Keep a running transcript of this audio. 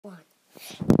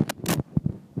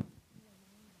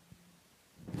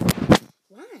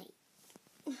Why?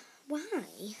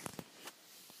 Why?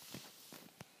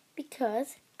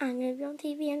 Because I'm going to be on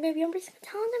TV. I'm going to be on Bristol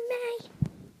Talent in May.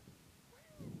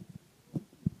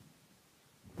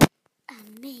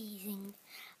 Amazing.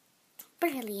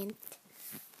 Brilliant.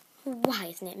 Why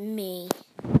isn't it me?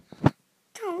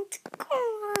 Don't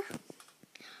call.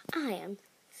 I am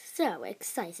so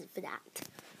excited for that.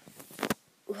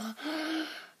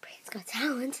 Britain's Got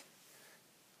Talent.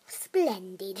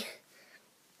 Splendid.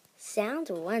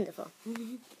 Sounds wonderful.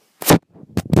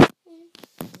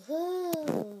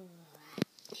 Oh,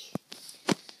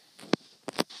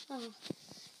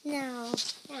 now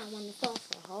I'm on the phone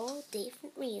for a whole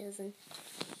different reason.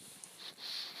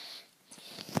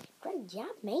 Great job,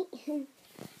 mate. I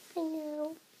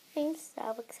know. I'm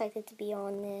so excited to be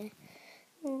on there.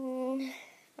 I'm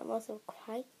also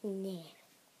quite new.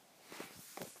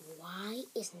 But why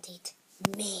isn't it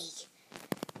me?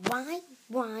 Why?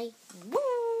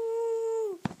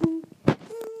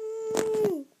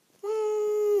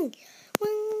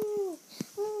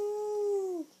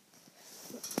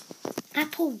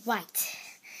 Apple White.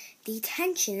 The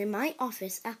tension in my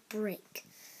office at break.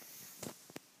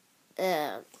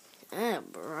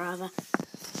 Brother.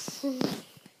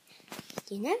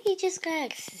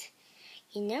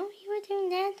 You know what you were doing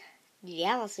then?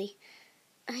 Jealousy.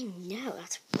 I know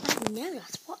that's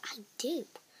what I do.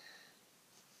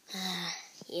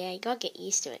 Yeah, you gotta get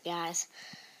used to it, guys.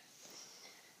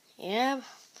 Yeah.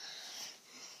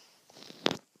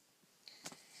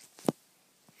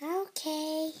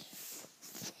 Okay.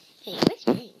 Hey, what's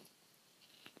your name?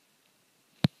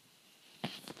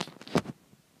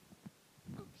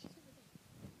 Oh, she's over there.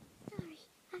 Sorry,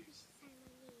 I was just saying my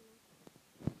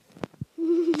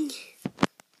name.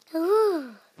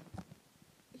 Oh.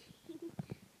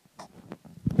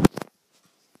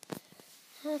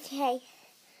 Okay.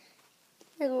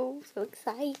 Oh, so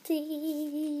excited.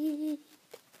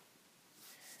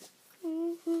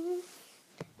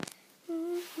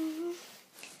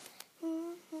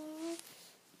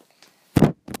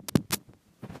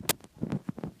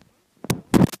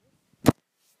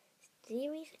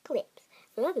 Series of clips.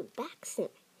 I'll be back soon.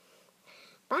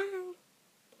 Bye.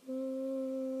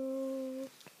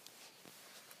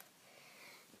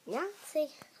 Now, say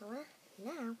hello.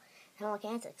 Now, I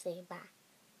can't say goodbye.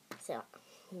 So,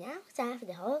 now it's time for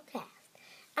the whole cast.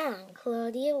 I'm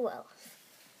Claudia Wolf.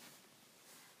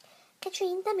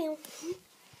 Katrine Tamil.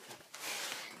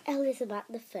 Elizabeth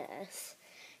the First.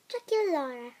 Jackie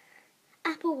Laura.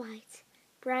 Apple White.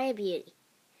 Briar Beauty.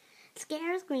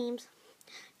 Scare Screams.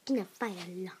 Gonna fight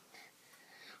along.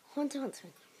 Huntsman.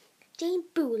 Jane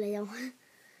Boolittle.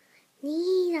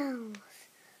 Needles.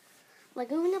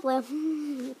 Laguna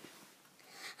Blue.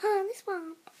 Honey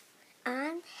Swamp.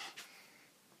 I'm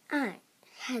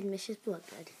Headmistress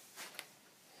Bloodgood.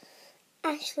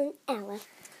 Ashlyn Ella.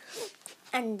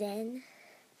 And then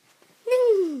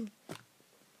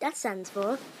that stands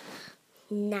for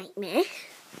Nightmare.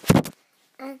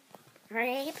 And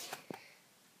Rape.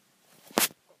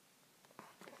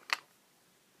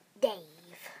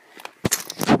 Dave.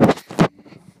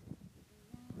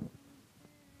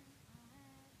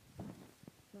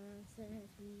 Monsters,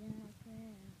 we are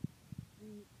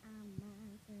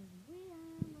monsters, we